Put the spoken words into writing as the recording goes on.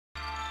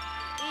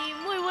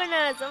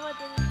buenas, somos el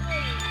nuevo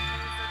gameplay.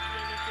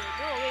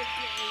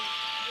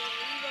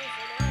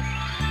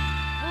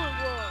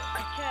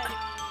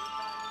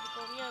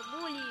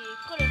 Bully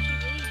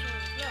Scolarship Edition.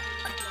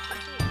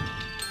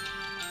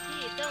 Sí,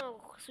 estamos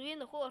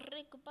subiendo juegos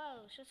re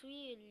copados. Ya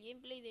subí el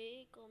gameplay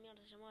de... ¿Cómo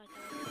mierda se llamaba esta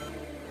vez?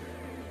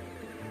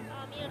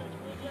 Ah, mierda,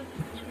 yo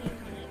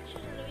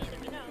no lo había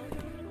terminado.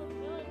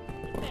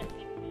 Perfecto.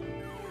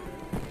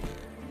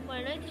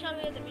 Bueno, este ya lo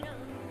había terminado.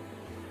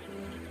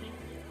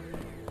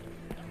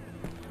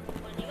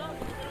 Bueno, y vamos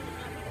a empezar una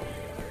partida.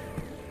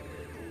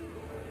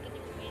 ¿Qué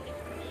tengo que ir?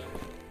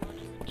 Bueno,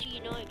 es en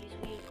chino, hay que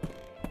subir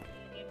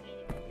el gameplay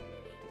de todo.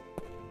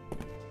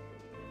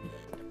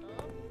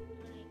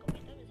 Me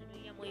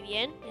serviría muy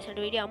bien. Me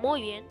serviría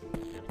muy bien.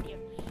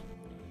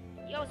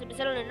 Y vamos a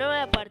empezar una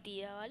nueva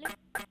partida, ¿vale?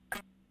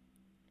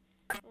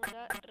 Vamos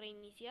a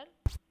reiniciar.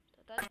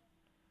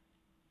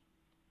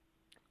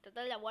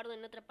 Total la guardo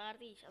en otra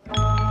parte y ya.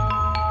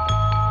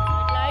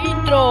 ¡La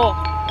intro!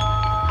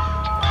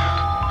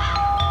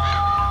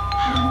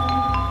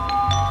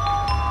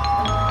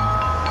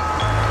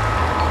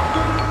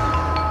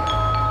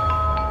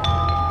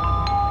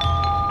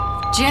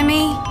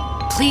 Jimmy,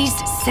 please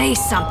say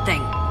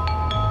something.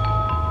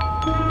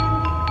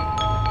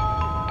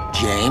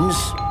 James?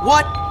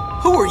 What?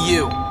 Who are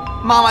you?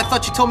 Mom, I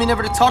thought you told me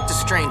never to talk to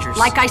strangers.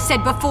 Like I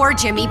said before,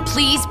 Jimmy,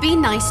 please be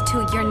nice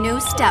to your new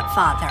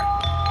stepfather.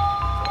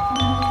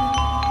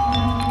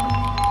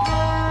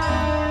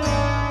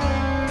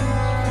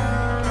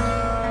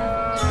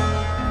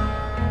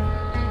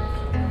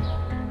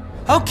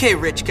 Okay,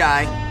 rich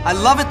guy. I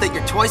love it that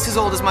you're twice as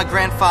old as my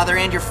grandfather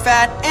and you're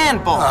fat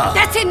and bald.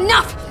 That's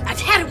enough!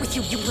 I've had it with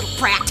you, you little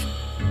brat!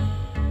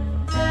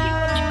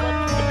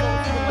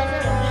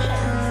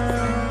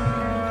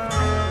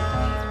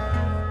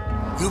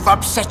 You've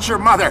upset your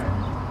mother.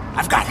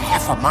 I've got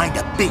half a mind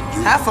to beat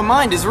you. Half a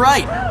mind is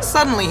right.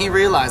 Suddenly he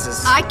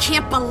realizes. I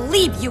can't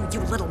believe you, you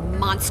little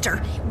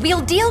monster.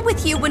 We'll deal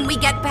with you when we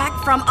get back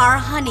from our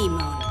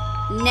honeymoon.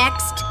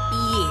 Next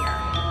year.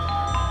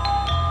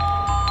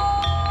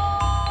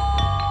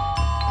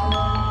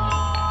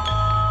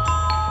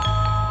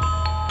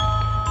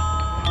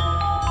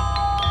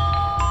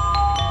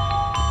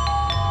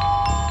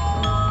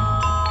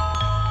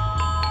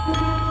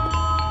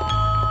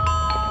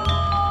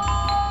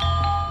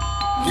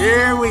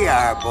 Here we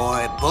are,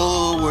 boy.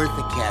 Bullworth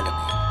Academy.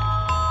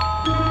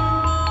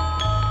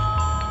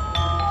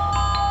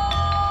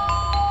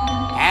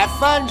 Have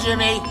fun,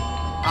 Jimmy.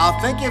 I'll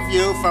think of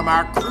you from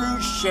our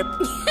cruise ship.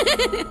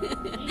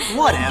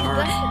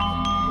 Whatever.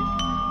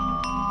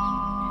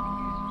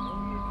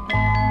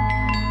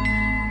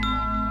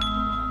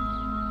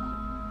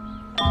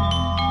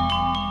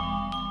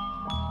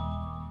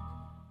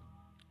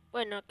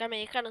 Bueno, acá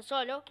me dejaron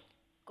solo,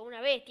 como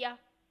una bestia.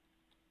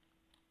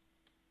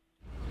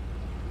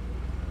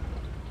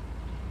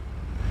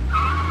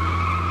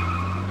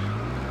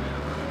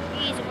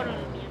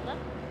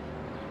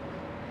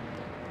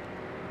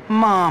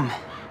 Mom,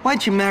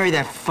 why'd you marry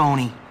that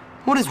phony?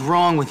 What is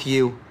wrong with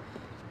you?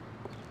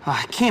 Oh,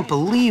 I can't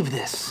believe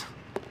this.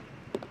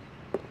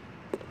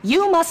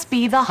 You must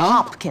be the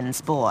Hopkins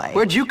boy.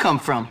 Where'd you come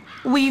from?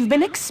 We've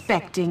been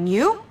expecting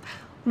you.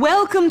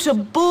 Welcome to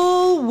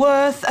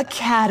Bulworth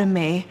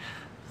Academy.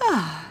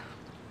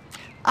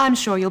 I'm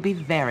sure you'll be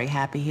very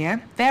happy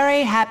here.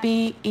 Very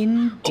happy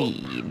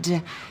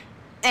indeed.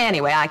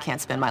 Anyway, I can't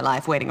spend my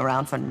life waiting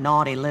around for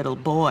naughty little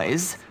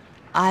boys.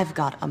 I've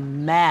got a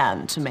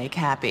man to make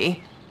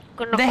happy.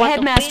 The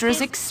headmaster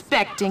is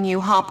expecting you,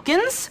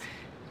 Hopkins,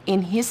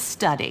 in his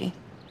study.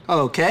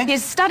 Okay.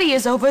 His study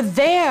is over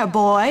there,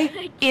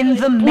 boy, in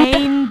the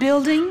main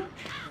building.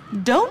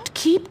 Don't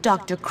keep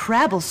Dr.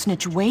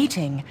 Crabblesnitch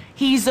waiting.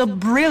 He's a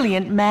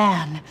brilliant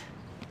man.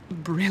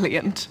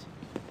 Brilliant.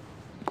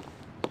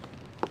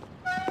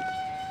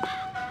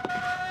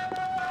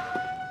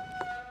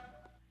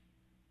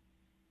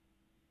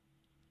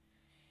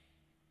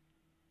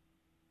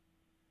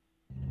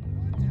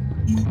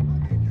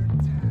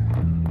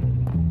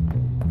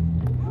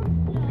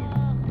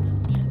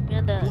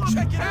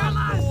 Check it out!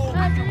 Oh,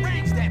 I can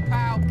range that,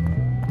 pal!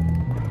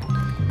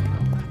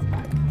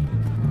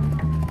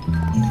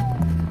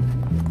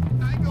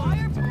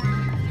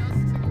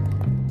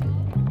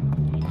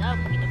 Estaba un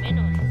poquito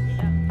menos.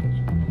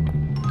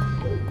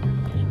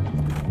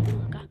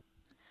 Acá.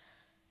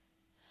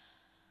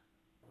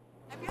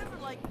 Have you ever,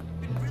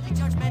 been really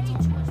judgmental?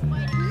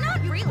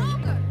 Not really.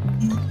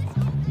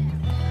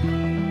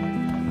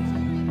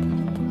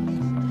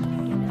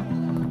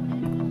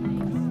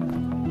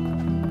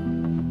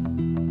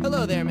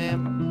 Hello there,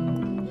 ma'am.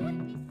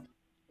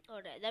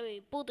 Ahora, dame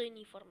mi puto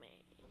uniforme.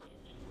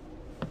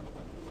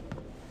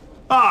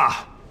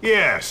 Ah,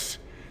 yes.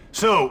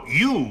 So,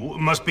 you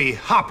must be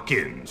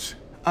Hopkins.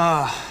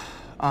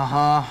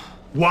 Uh-huh.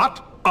 What?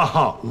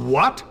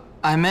 What?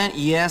 I meant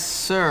yes,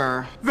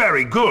 sir.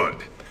 Very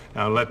good.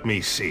 Now, let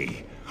me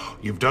see.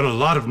 You've done a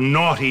lot of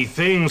naughty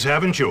things,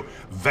 haven't you?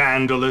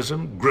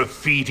 Vandalism,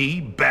 graffiti,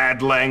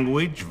 bad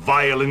language,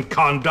 violent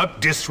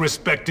conduct,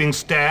 disrespecting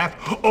staff.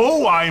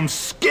 Oh, I'm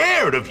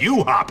scared of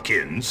you,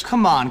 Hopkins.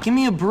 Come on, give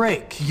me a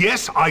break.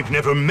 Yes, I've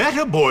never met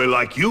a boy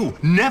like you.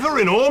 Never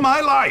in all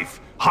my life.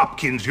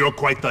 Hopkins, you're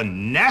quite the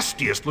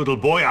nastiest little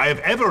boy I have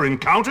ever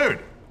encountered.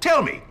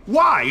 Tell me,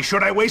 why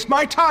should I waste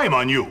my time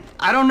on you?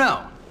 I don't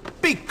know.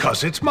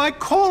 Because it's my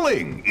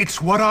calling. It's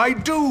what I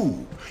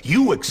do.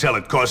 You excel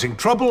at causing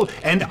trouble,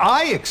 and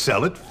I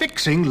excel at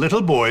fixing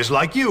little boys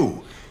like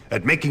you.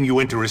 At making you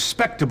into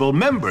respectable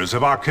members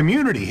of our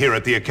community here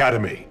at the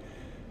Academy.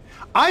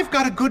 I've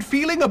got a good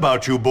feeling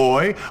about you,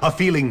 boy. A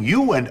feeling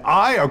you and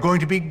I are going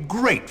to be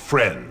great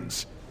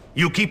friends.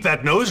 You keep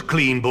that nose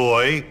clean,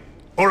 boy,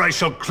 or I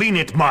shall clean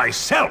it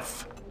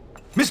myself.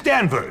 Miss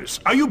Danvers,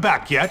 are you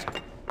back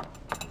yet?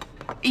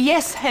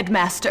 Yes,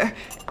 Headmaster.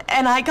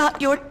 And I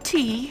got your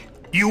tea.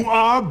 You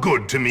are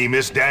good to me,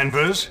 Miss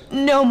Danvers.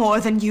 No more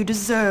than you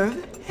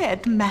deserve,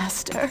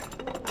 Headmaster.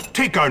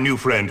 Take our new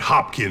friend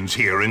Hopkins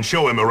here and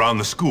show him around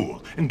the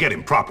school and get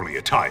him properly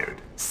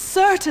attired.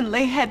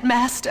 Certainly,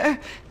 Headmaster.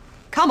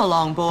 Come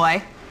along,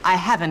 boy. I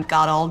haven't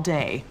got all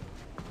day.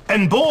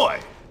 And boy,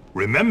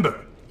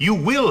 remember, you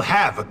will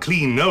have a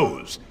clean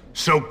nose.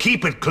 So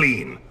keep it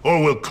clean,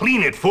 or we'll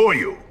clean it for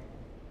you.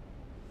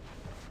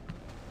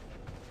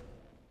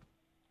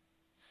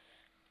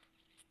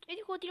 Este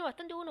juego tiene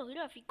bastante buenos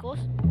gráficos.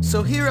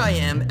 So here I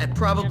am at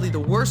probably the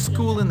worst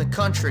school in the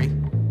country,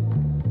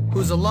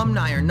 whose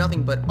alumni are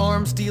nothing but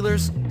arms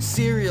dealers,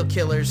 serial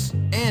killers,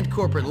 and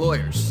corporate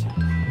lawyers.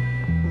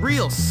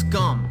 Real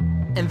scum.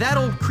 And that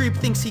old creep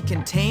thinks he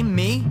can tame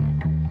me?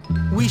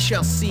 We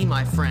shall see,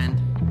 my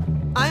friend.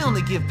 I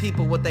only give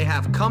people what they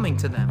have coming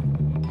to them.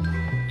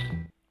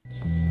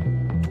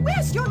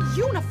 Where's your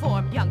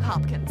uniform, young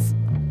Hopkins?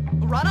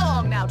 Run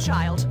along now,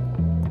 child.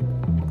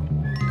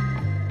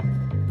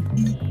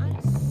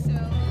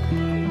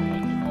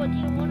 Este juego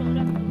tiene buenos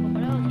gráficos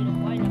comparados si lo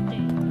jugás en la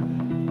Play.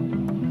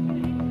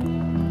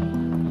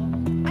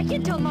 I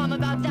can't tell Mom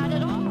about that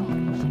at all.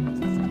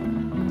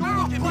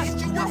 Cámara de dejen,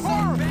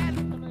 chaval.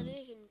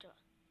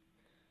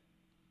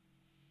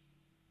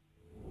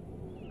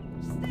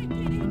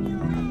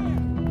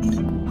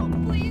 Oh,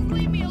 please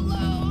leave me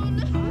alone.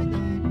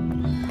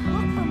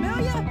 Look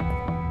familiar?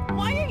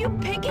 Why are you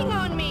picking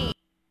on me?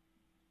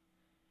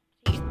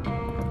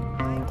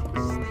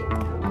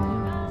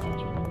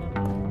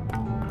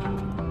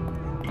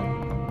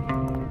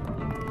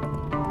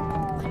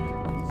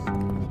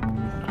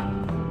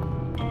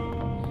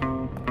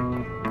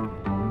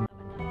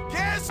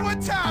 Guess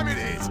what time it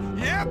is?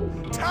 Yep,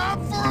 time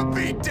for a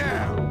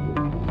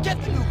beatdown.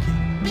 Get the new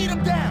kid. Beat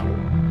him down.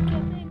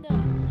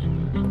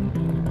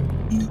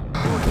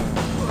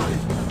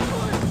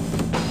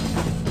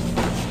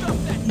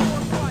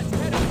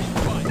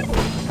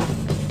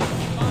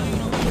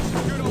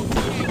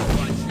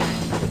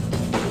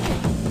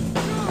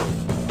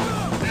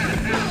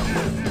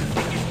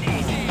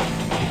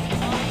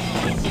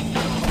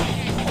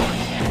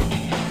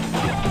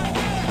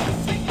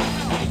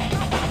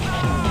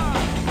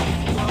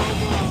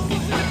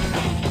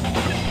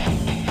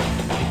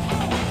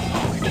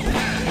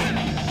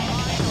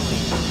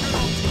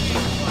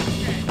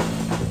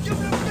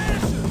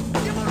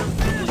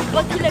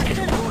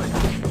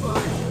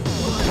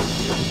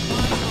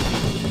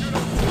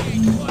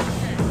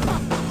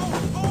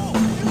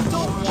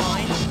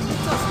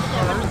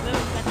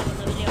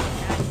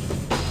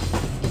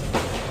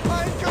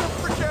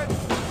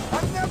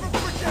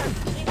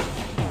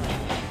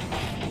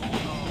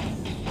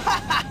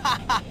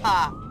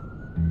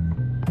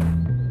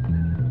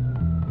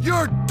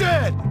 You're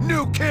dead,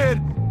 new kid!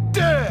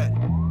 Dead!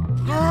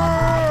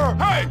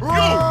 Hey,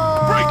 you!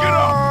 Break it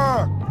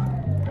up!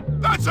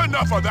 That's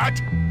enough of that!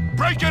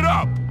 Break it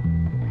up!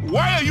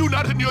 Why are you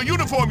not in your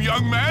uniform,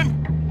 young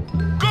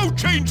man? Go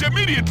change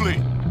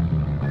immediately!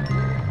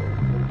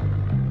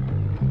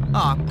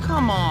 Aw,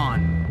 come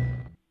on.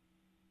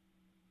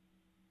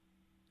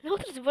 Los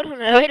otros se fueron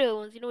a la verga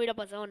como si no hubiera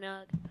pasado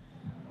nada.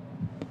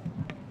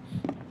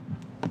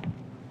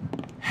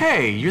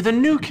 Hey, you're the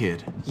new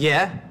kid.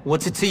 Yeah?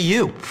 What's it to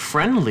you?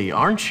 Friendly,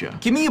 aren't you?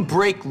 Give me a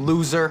break,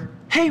 loser.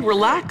 Hey,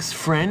 relax,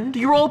 friend.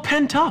 You're all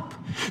pent up.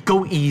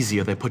 Go easy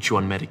or they put you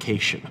on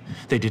medication.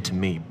 They did to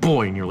me.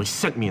 Boy, nearly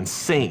sent me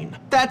insane.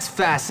 That's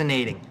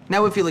fascinating.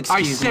 Now if you'll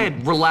excuse me. I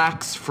said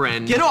relax,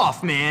 friend. Get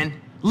off, man.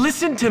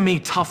 Listen to me,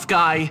 tough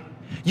guy.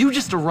 You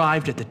just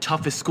arrived at the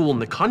toughest school in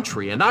the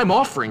country, and I'm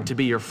offering to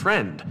be your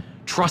friend.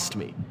 Trust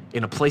me,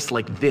 in a place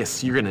like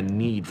this, you're gonna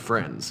need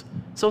friends.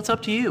 So it's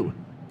up to you.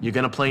 You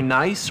gonna play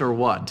nice or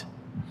what?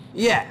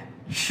 Yeah,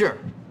 sure.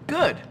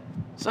 Good.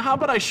 So how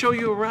about I show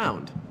you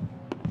around?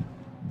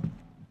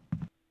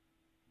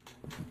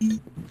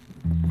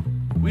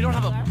 We don't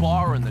have a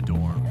bar in the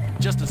dorm,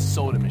 just a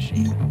soda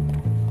machine.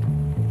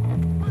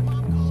 My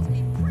mom calls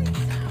me Prince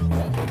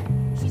Albert.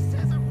 She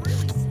says I'm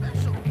really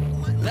special.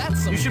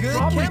 That's some You should good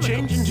probably chemicals.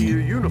 change into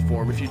your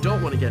uniform if you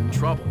don't want to get in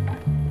trouble.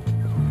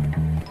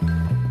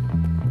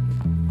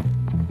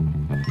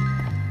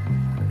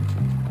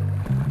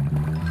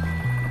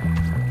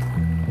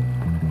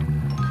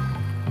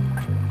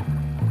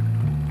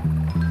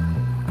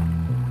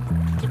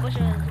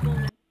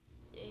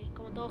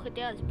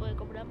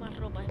 comprar más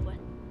ropa después.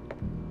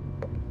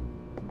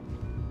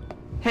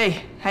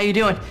 Hey, how you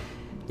doing?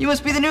 You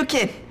must be the new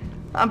kid.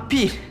 I'm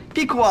Pete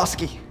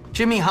Kowalski.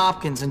 Jimmy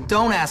Hopkins, and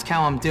don't ask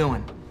how I'm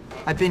doing.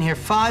 I've been here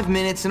 5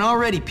 minutes and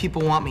already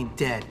people want me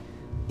dead.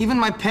 Even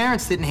my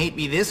parents didn't hate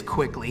me this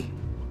quickly.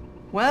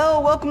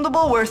 Well, welcome to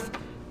Bullworth.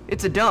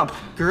 It's a dump.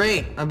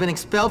 Great. I've been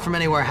expelled from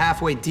anywhere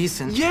halfway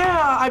decent.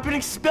 Yeah, I've been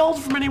expelled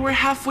from anywhere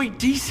halfway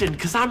decent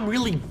because I'm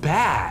really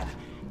bad.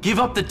 Give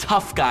up the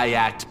tough guy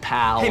act,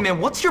 pal. Hey man,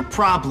 what's your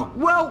problem?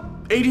 Well,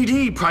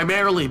 ADD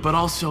primarily, but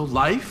also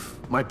life,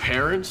 my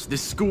parents,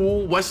 this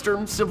school,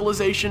 Western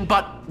civilization,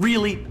 but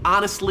really,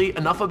 honestly,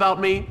 enough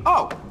about me.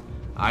 Oh,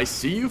 I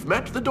see you've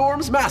met the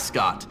dorm's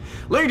mascot.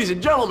 Ladies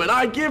and gentlemen,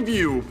 I give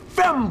you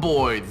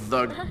Femboy,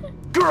 the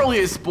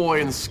girliest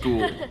boy in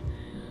school.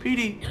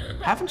 Petey,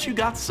 haven't you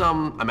got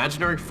some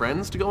imaginary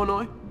friends to go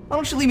annoy? Why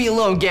don't you leave me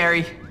alone,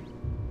 Gary?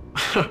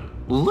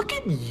 Look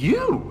at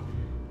you.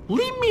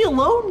 Leave me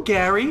alone,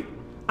 Gary.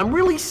 I'm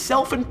really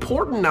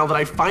self-important now that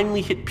I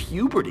finally hit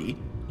puberty.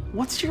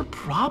 What's your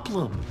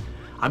problem?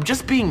 I'm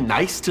just being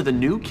nice to the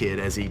new kid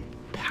as he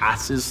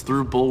passes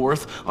through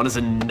Bullworth on his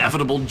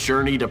inevitable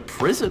journey to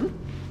prison.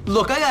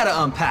 Look, I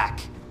gotta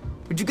unpack.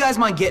 Would you guys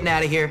mind getting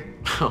out of here?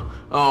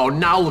 Oh,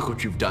 now look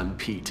what you've done,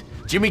 Pete.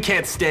 Jimmy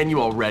can't stand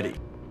you already.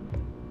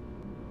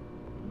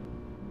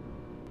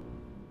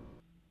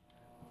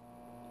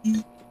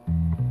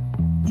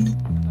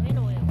 Todavía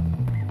no veo.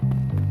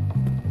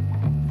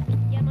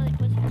 Llama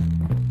después.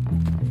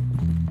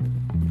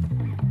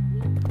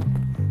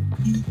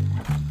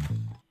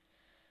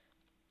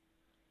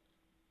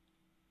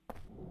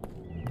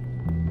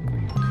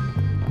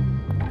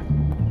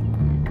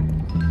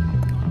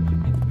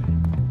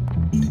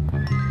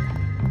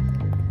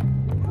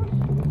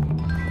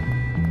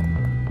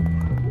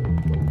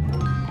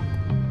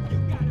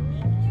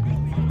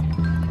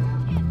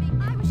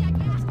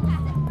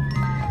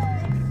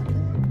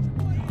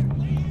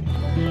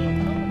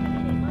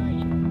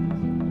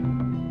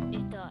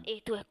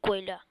 Es tu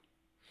escuela.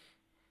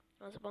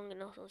 No supongo que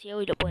no son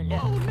ciegos y lo pueden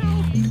leer. Oh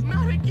no,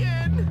 not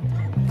again!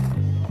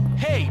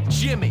 Hey,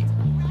 Jimmy,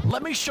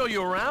 let me show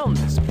you around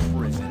this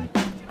prison.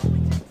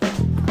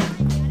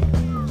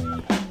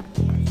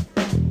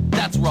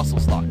 That's Russell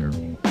Stalker.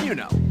 You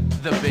know,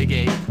 the big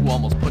ape who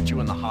almost put you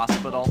in the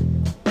hospital.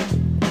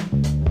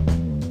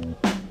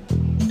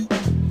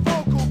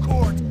 Vocal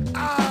cords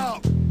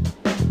out!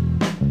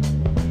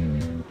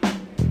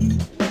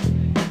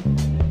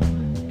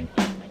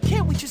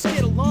 Can't we just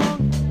get along?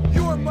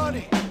 Your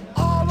money,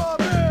 all of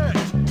it!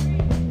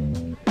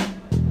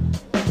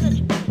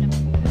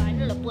 Ay,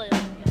 no lo puedo.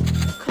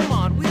 Come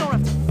on, we don't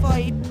have to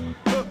fight.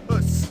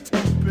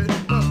 Stupid.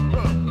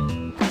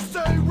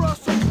 Say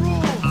Russell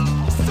rules!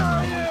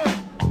 Say it!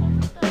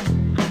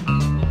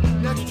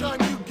 Next time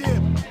you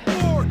give,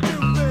 more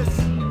doofus!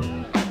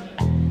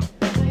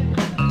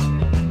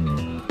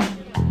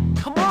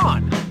 Come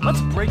on,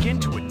 let's break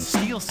into it and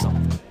steal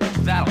something.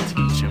 That'll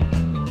teach him.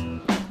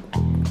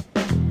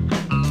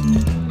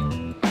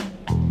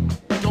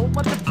 Don't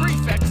let the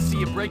prefects see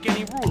you break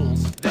any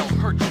rules. They'll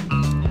hurt you.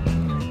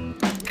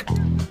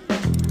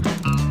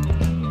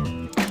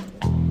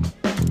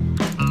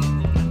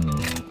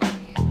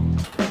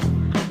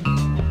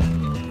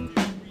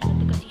 Tu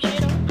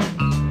casillero.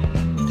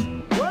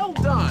 Well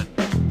done.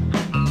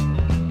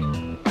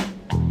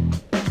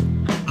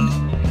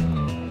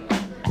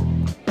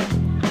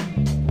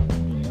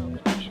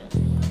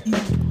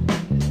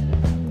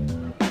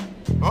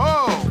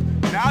 Oh,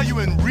 now you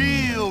in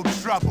real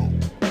trouble.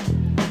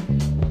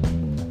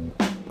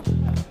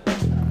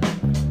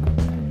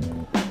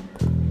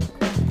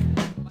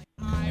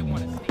 I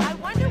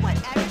wonder what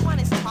everyone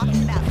is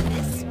talking about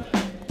this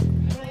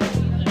week.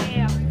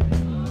 Yeah.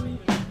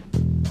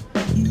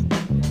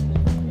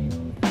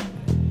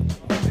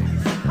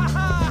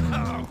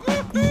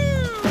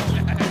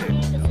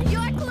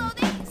 Your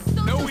clothing,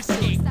 social No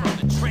escape from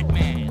the trick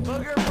man.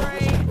 Booger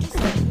brain.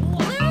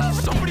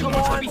 Somebody Come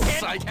wants to on, be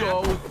psycho.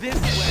 This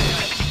way.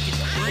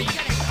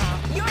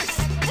 You're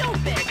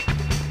stupid.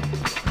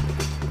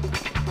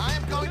 I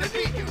am going to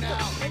beat you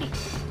now.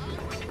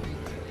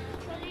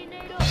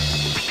 Dinero.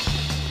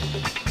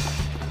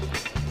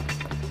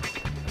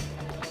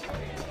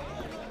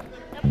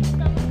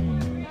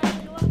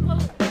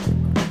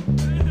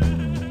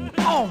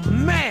 Oh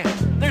man,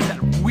 there's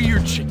that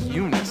weird chick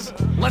Eunice.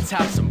 Let's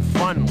have some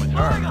fun with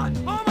her. Oh my god!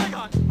 Oh my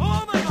god!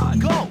 Oh my god!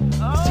 Go,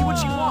 see what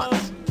she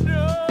wants.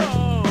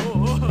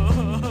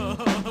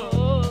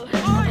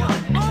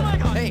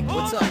 Hey,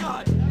 what's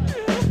up?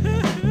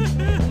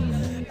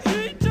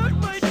 He took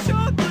my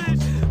chocolate!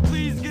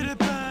 Please get it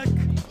back!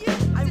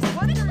 I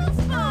want the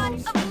most fun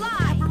of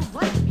life. Never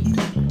liked me.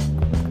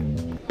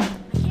 I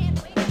can't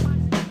wait to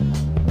watch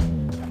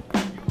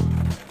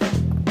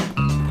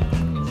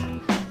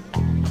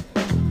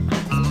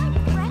Is my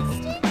breast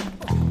stick?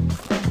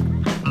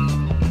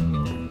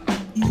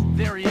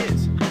 There he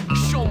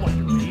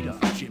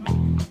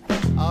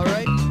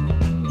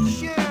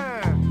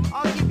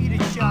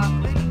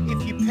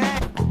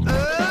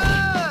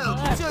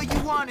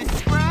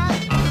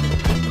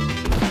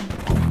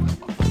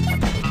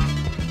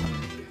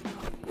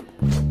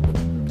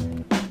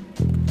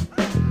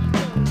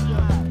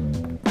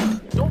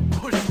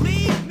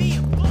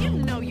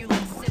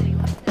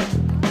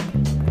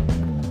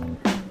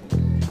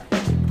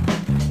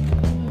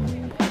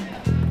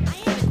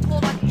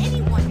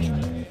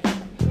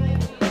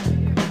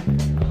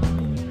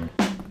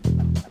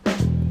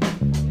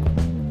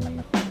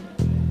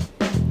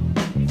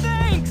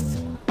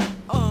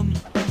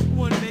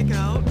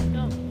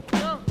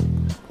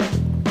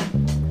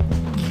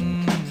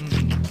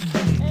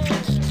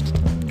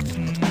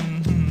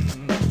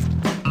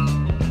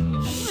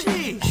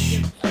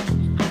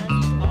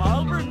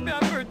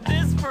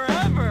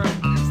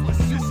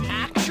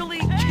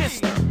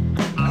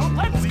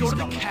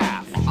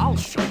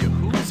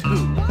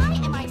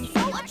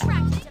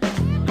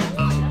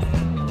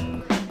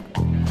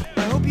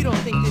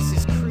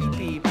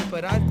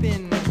but I've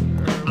been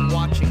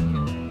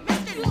watching.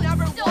 Mr.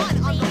 Number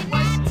 1 on the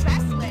worst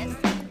dress list.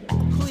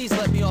 Please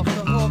let me off the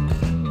hook.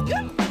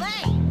 You're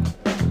lame.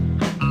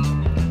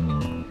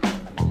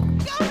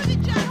 Go to the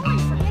judge. You're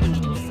forgetting to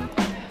do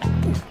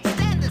something.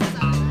 Stand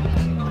aside.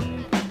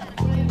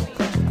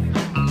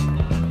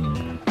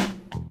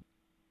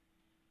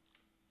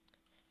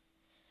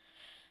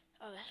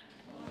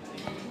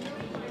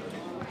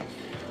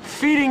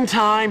 Feeding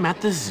time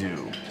at the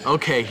zoo.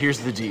 Okay, here's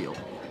the deal.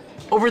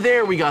 Over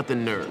there, we got the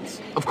nerds.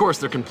 Of course,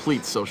 they're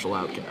complete social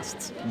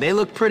outcasts. They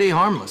look pretty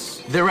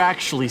harmless. They're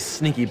actually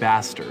sneaky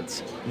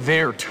bastards.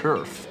 Their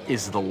turf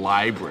is the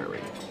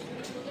library.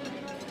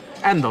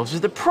 And those are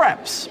the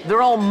preps.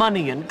 They're all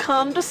money and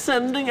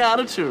condescending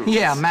attitudes.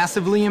 Yeah,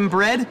 massively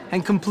inbred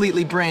and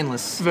completely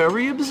brainless.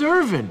 Very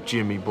observant,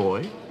 Jimmy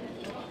boy.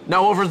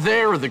 Now over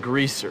there are the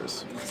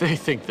greasers. They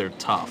think they're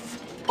tough.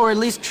 Or at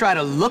least try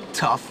to look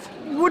tough.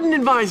 Wouldn't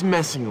advise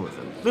messing with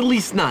them, at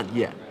least not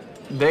yet.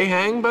 They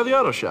hang by the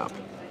auto shop.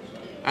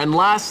 And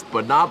last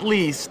but not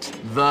least,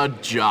 the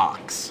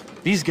jocks.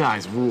 These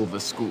guys rule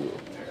the school.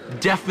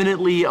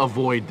 Definitely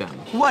avoid them.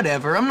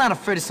 Whatever, I'm not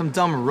afraid of some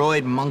dumb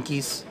roid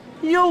monkeys.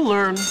 You'll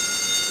learn.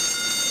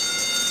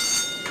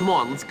 Come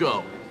on, let's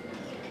go.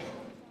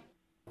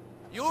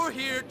 You're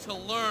here to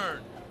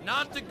learn,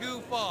 not to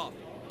goof off.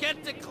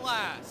 Get to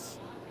class.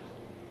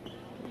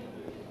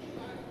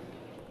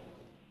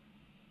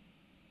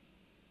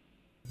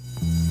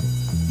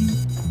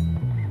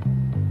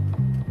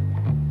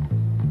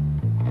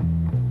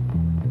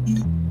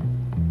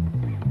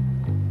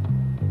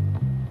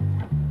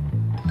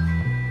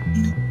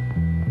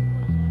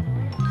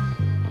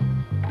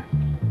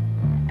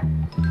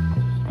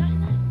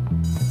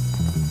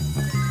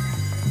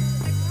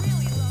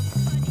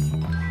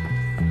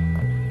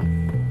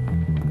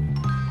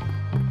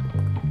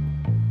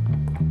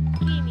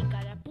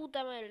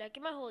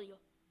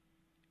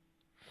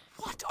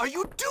 What are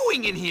you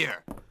doing in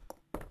here?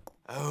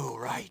 Oh,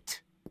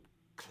 right.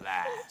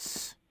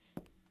 Class.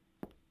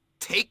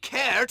 Take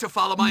care to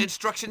follow my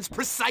instructions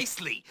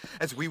precisely,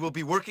 as we will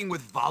be working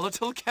with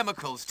volatile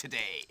chemicals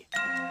today.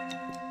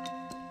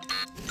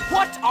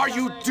 What are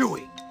you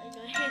doing?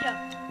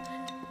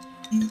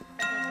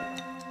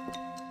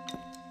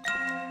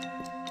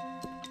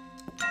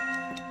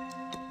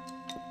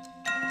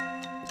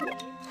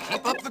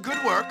 Keep up the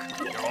good work.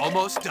 You're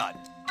almost done.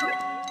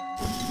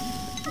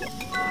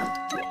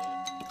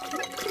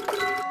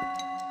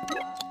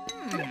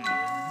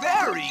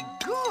 Very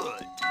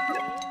good.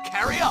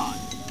 Carry on.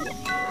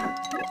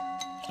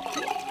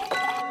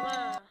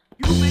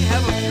 You may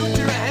have a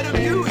future ahead of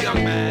you,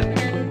 young man.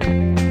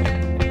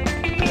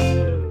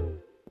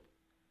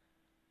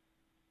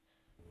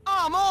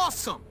 I'm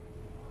awesome!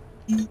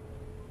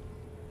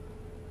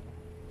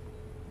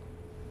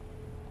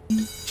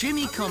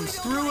 Jimmy comes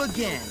through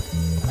again.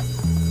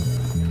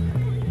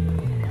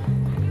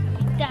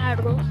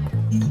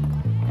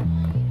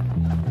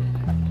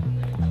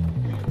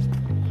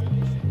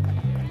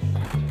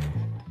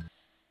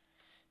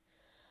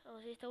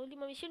 Esta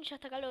última misión ya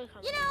hasta acá lo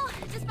dejamos. You know,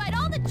 despite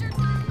all the jerks in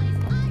this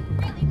place, I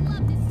really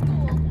love this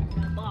school.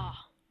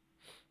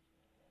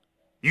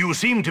 You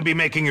seem to be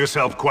making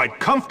yourself quite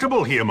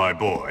comfortable here, my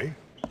boy.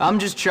 I'm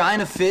just trying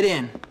to fit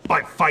in.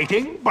 By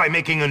fighting? By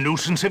making a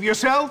nuisance of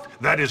yourself?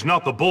 That is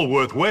not the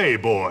Bulworth way,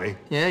 boy.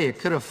 Yeah, you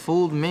could have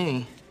fooled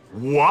me.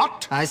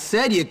 What? I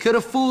said you could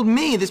have fooled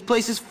me. This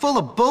place is full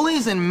of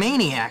bullies and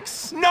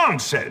maniacs.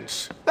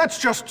 Nonsense! That's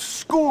just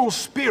school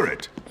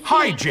spirit.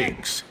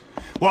 Hijinks.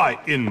 Why,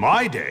 in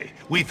my day,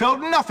 we felt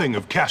nothing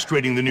of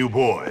castrating the new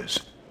boys.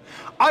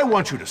 I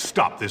want you to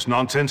stop this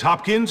nonsense,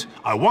 Hopkins.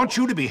 I want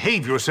you to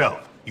behave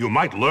yourself. You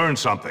might learn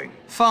something.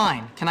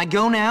 Fine. Can I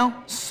go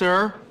now,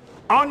 sir?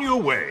 On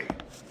your way.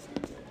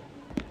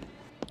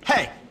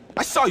 Hey,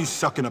 I saw you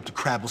sucking up to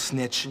Crabble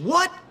Snitch.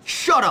 What?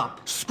 Shut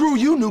up. Screw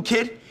you, new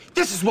kid.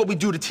 This is what we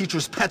do to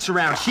teachers' pets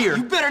around here.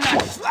 You better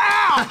not.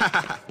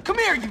 Ow! Come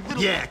here, you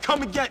little... Yeah,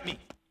 come and get me.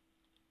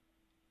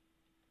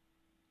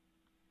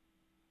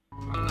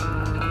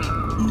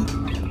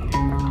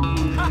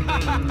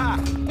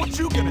 What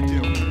you gonna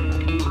do?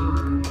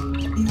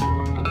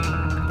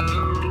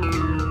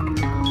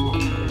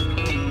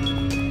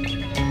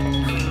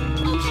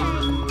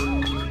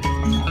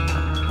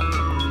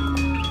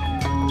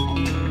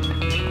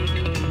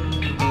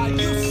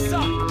 You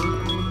suck.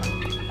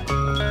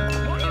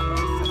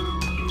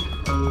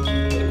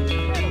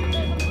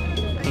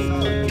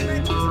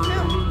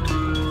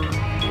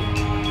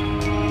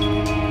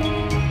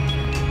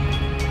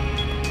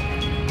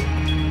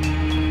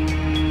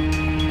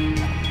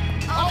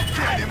 I'll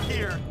get him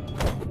here.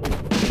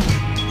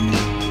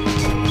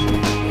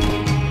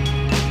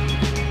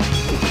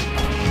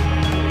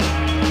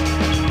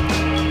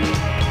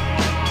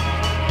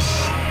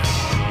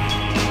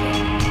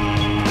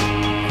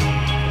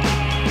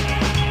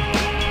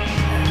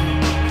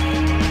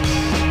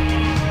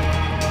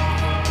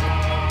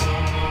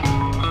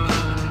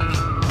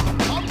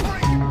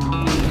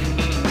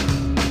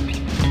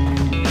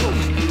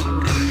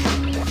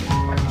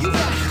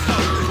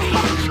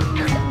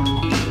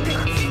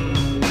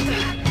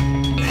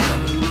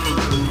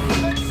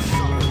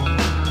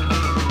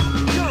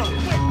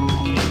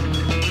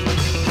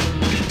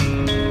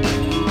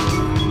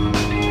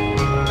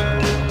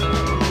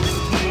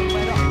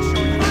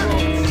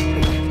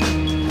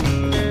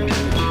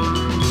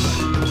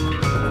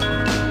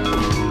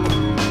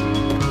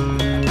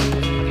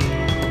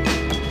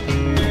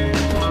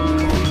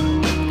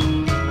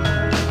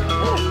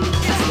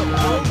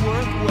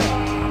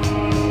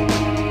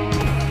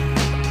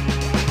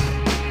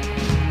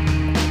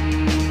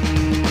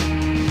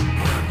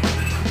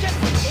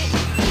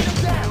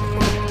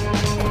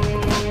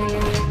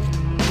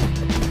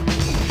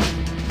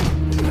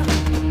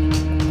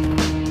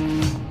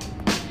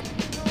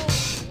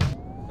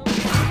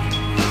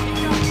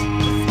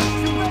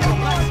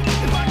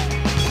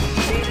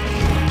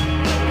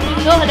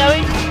 a la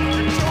vez.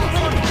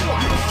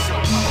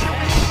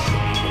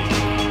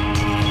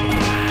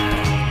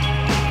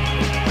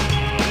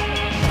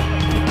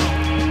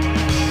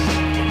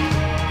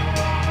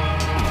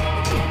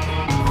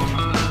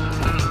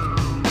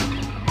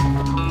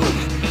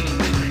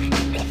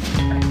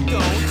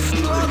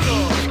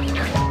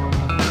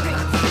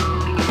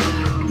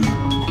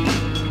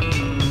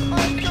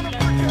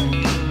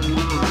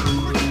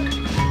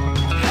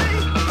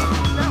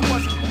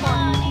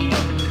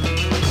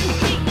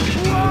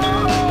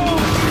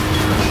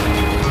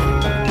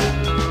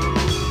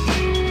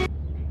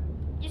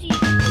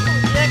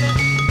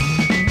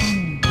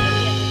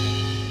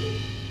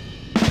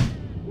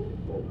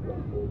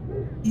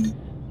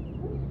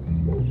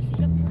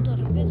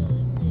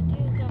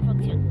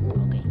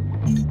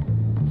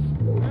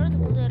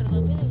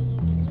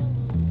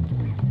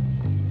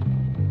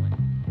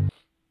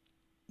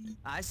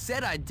 I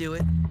said I'd do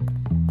it.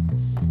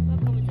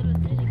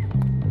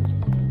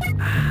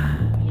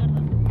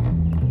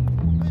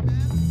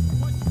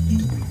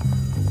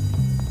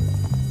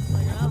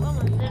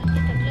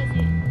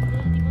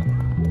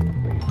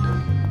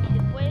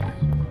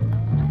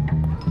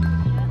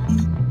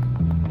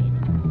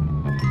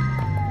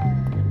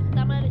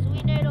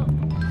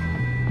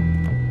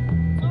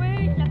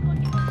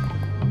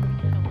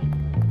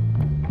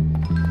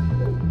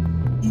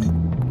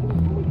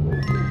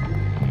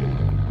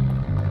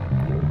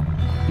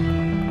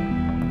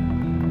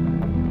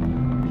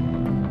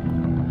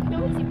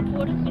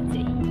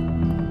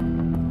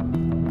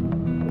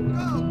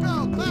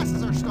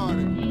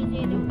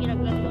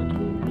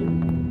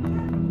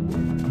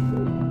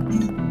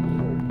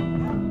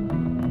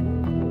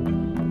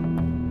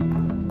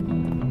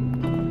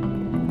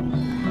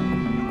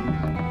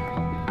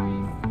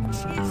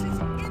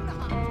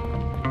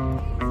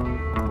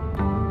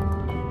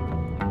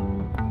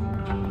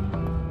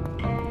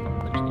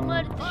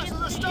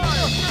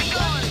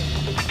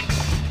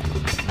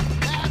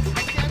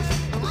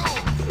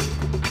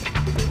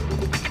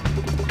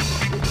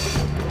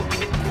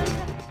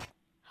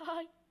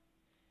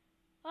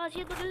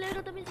 Siento que el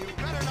negro también se... La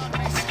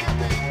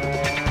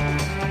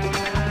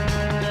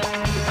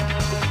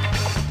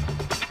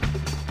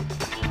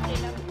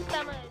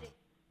puta madre.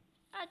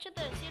 Ah, yo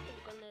te decía que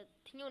cuando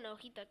tenía una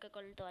hojita acá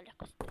con todas las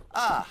cosas.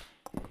 Ah,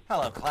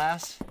 hello,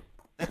 class.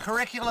 The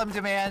curriculum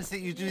demands that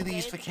you do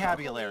these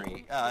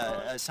vocabulary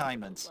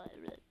assignments.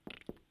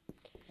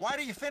 Why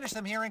do you finish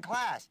them here in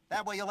class?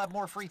 That way you'll have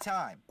more free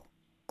time.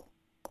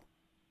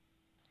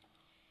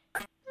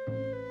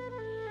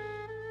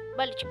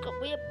 Vale, chicos,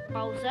 voy a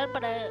pausar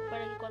para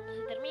que cuando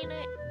se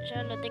termine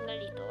ya lo tengan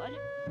listo, ¿vale?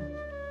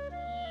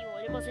 Y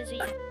volvemos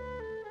enseguida.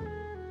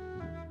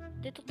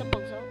 ¿Esto está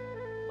pausado?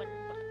 Bueno, no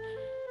importa.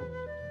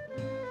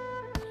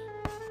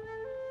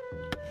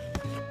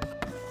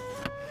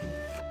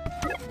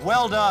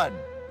 Well done.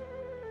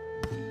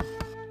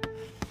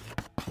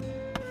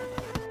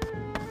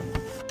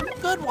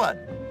 Good one.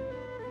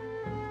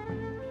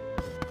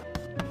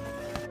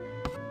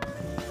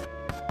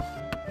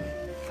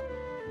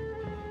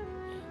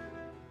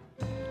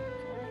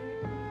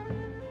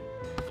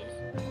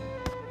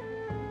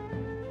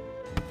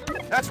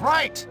 That's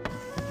right!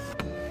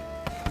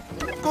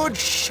 Good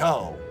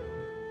show!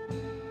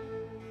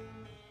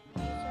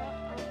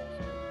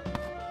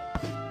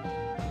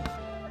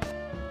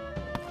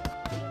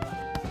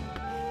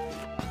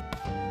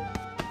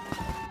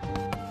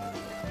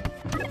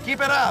 Keep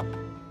it up!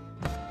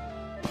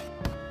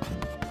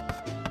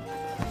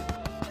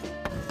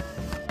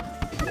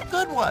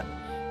 Good one!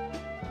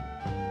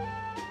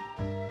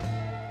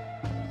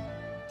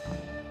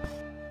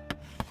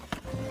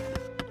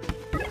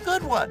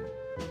 Good one!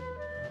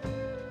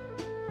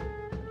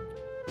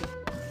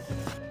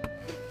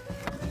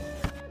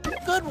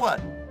 Good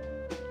one.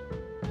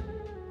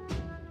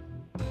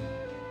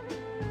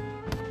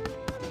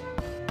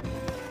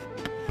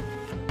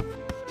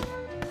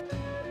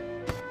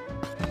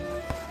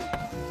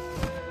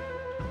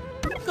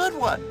 Good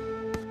one.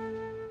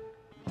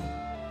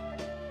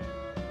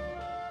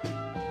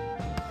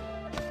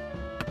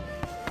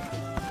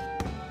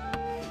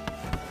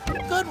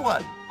 Good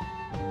one.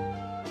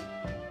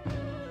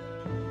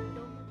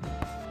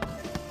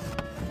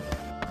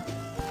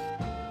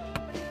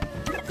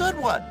 Good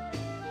one.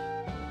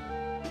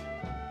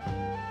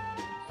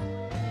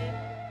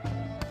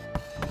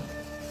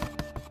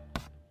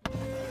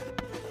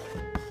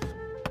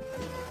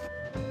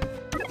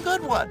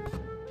 Good one.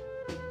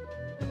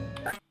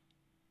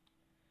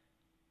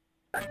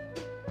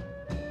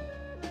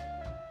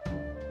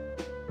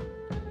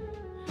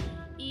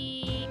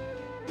 Y...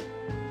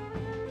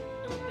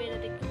 No,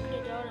 espérate,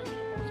 creo que ahora sí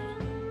lo pausé.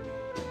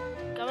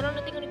 Cabrón,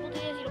 no tengo ni puta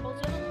idea si lo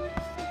pausé o no.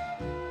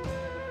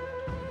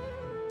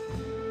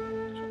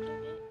 Yo creo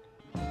que...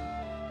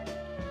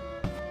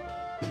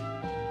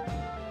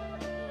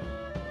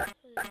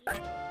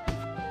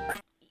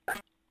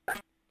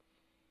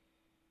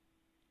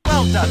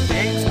 Well done,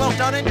 James. Well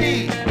done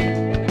indeed.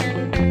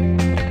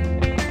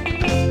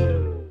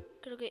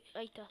 Creo que...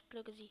 Ahí está,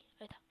 creo que sí.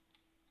 Ahí está.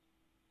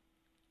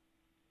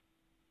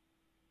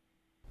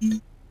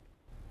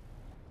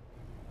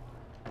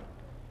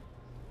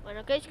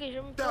 acá dice que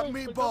yo me puedo That disculpar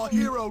meatball por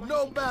mi hero,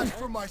 no comportamiento. match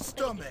for my Puta que te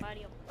stomach.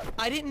 parió.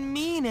 I didn't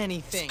mean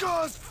anything.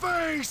 Scar's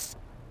face!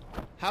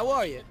 How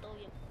are you? Todo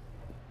bien.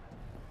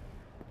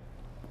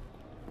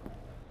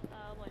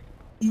 Bueno.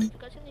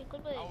 Notificación de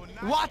disculpa de...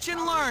 Watch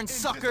and learn,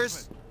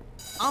 suckers!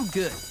 I'm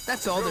good.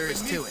 That's all there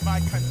is to it. My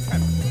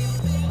contempt.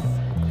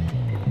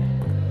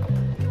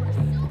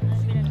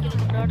 Mira, quiero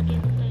comprobar que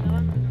estoy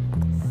grabando.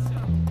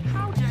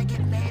 How did I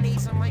get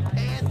mayonnaise on my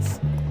pants?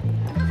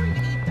 I never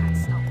even eat that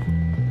stuff.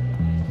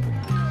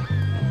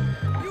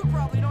 You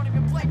probably don't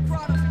even play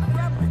Grottos and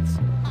Gremlins.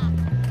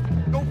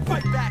 Don't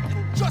fight back,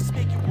 it'll just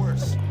make it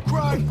worse.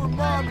 Cry for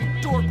mommy,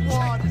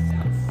 dorkwad.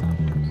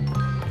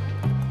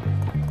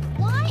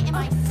 Why am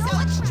I so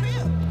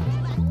extreme?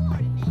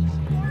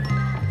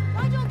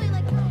 Why don't they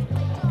let girls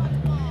play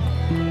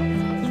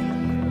dodgeball?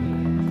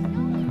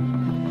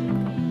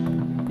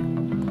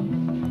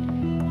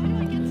 Why do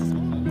I get so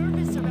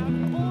nervous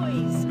around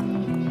boys?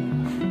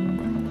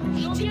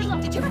 Hey,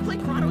 Jimmy, did you ever play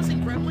Grottos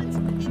and Gremlins?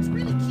 It's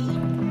really key.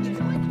 You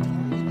can like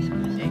totally be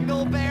cool.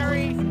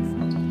 Dingleberry!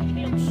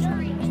 I'm sure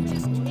he was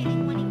just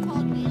kidding when he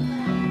called me. I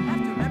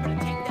have to remember to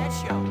take that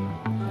show.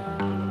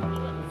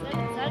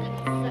 Salga el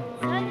libro.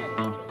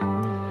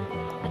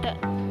 Hasta...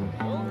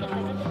 Oh, que hasta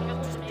acá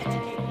terminamos en el...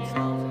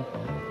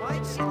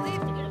 Why'd she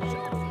leave?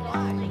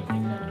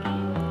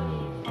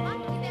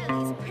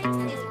 Machiavelli's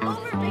prince is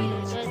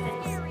overrated.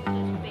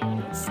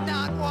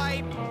 Snot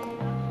wipe.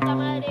 ¡Puta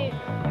madre!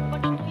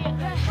 ¡Concha tu vieja!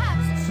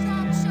 Perhaps a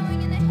strong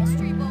showing in the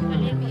history bowl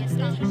would be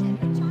astonishing.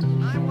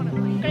 I want to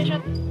leave.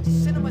 Screenshot.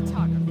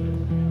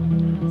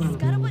 Cinematographer.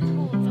 Scuttle